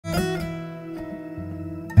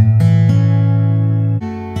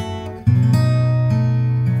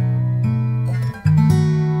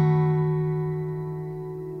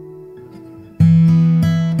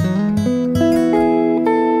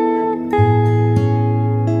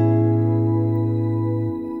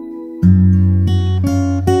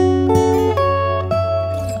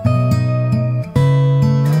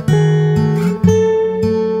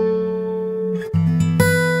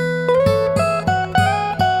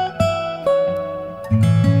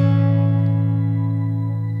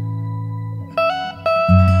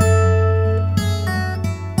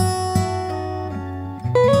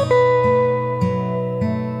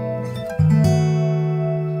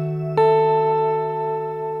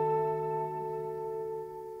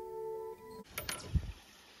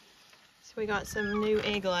we got some new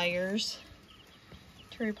egg layers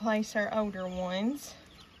to replace our older ones.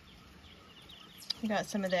 We got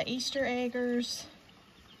some of the Easter eggers,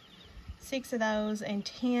 6 of those, and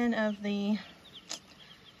 10 of the,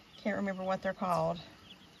 can't remember what they're called,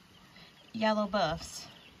 yellow buffs.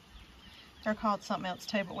 They're called something else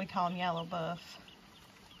too, but we call them yellow buff.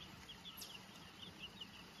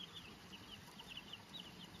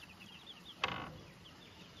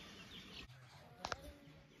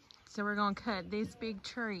 So we're gonna cut this big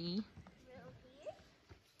tree.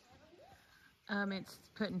 It's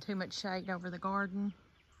putting too much shade over the garden,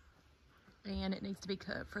 and it needs to be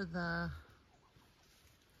cut for the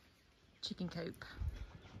chicken coop.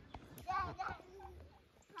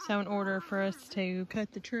 So in order for us to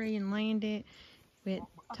cut the tree and land it, we're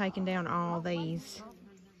taking down all these.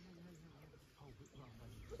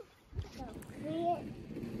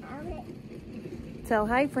 So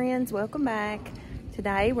hey friends, welcome back.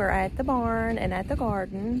 Today we're at the barn and at the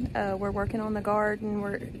garden. We're working on the garden.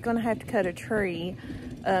 We're gonna have to cut a tree.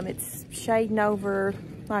 It's shading over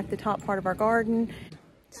like the top part of our garden.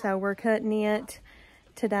 So we're cutting it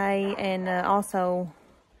today, and also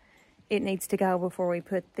it needs to go before we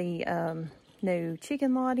put the new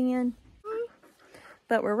chicken lot in.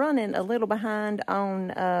 But we're running a little behind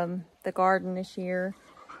on the garden this year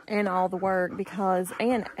and all the work because,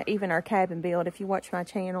 and even our cabin build. If you watch my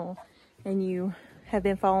channel and you have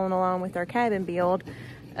been following along with our cabin build,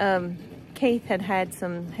 Keith had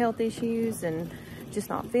some health issues and just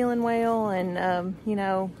not feeling well, and you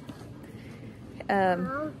know,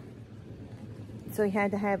 so he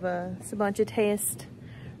had to have a bunch of tests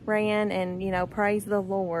ran, and you know, praise the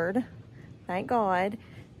Lord, thank God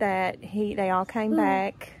that they all came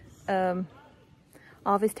back. All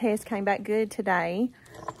of his tests came back good today.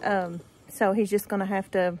 So he's just gonna have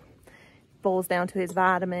to, boils down to his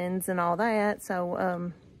vitamins and all that.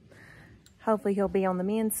 So hopefully he'll be on the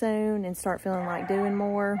mend soon and start feeling like doing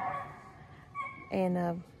more,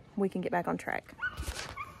 and we can get back on track.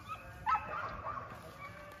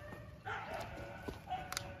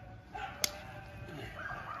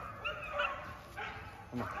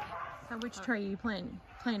 So which tree are you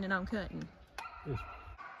planning on cutting? Yes.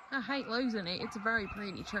 I hate losing it. It's a very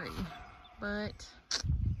pretty tree, but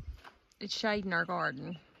it's shading our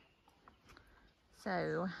garden.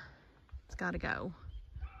 So it's gotta go.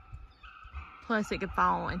 Plus it could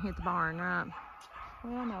fall and hit the barn, right?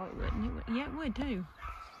 Well, no, it wouldn't. Yeah, it would too.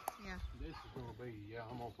 Yeah. This is gonna be, yeah,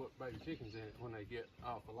 I'm gonna put baby chickens in it when they get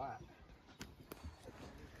off the light.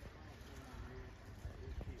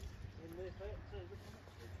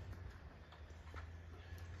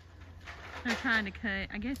 They're trying to cut,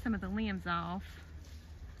 I guess, some of the limbs off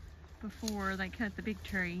before they cut the big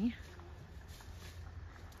tree.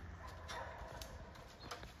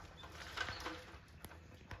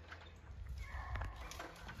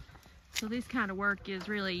 So this kind of work is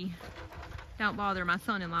really, don't bother my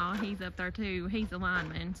son-in-law. He's up there too. He's a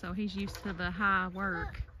lineman, so he's used to the high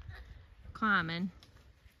work climbing.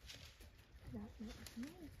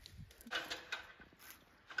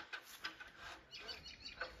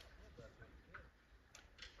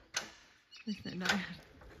 Isn't that?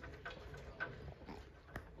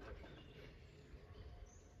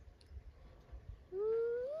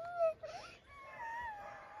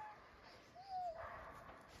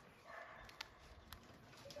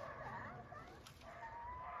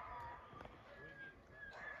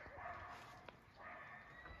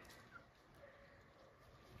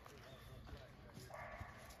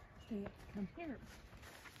 Come here.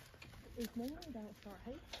 If more, don't start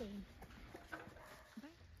hasting.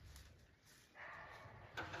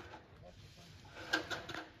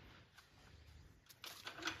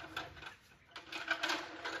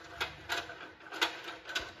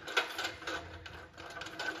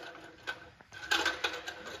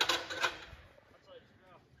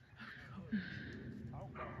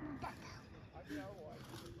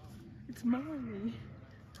 It's Molly.